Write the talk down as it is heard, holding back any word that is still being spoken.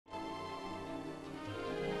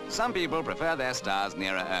Some people prefer their stars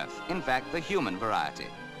nearer Earth, in fact, the human variety.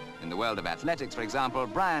 In the world of athletics, for example,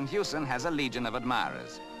 Brian Hewson has a legion of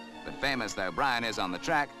admirers. But famous though Brian is on the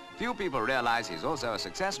track, few people realize he's also a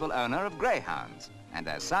successful owner of greyhounds, and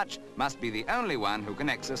as such, must be the only one who can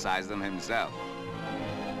exercise them himself.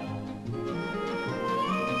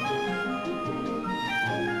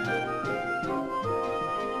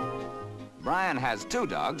 Brian has two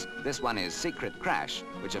dogs. This one is Secret Crash,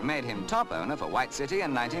 which have made him top owner for White City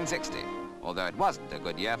in 1960, although it wasn't a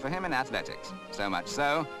good year for him in athletics. So much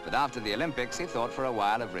so that after the Olympics, he thought for a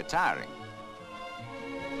while of retiring.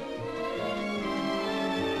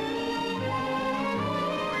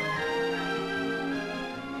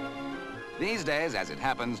 These days, as it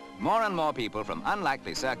happens, more and more people from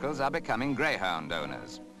unlikely circles are becoming greyhound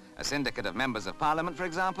owners. A syndicate of members of Parliament, for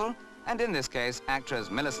example, and in this case, actress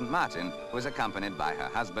Millicent Martin, who is accompanied by her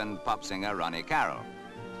husband, pop singer Ronnie Carroll.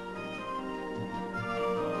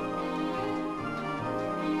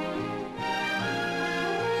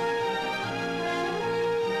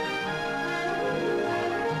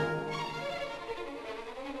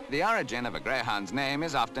 The origin of a greyhound's name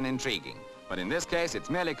is often intriguing, but in this case, it's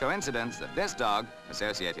merely coincidence that this dog,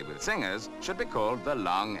 associated with singers, should be called the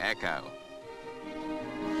Long Echo.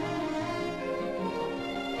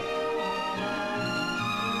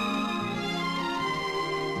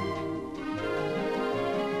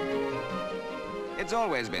 It's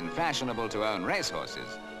always been fashionable to own racehorses,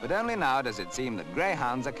 but only now does it seem that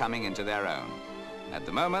greyhounds are coming into their own. At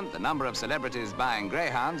the moment, the number of celebrities buying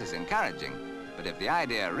greyhounds is encouraging, but if the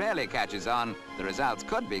idea really catches on, the results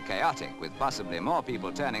could be chaotic, with possibly more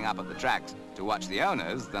people turning up at the tracks to watch the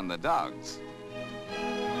owners than the dogs.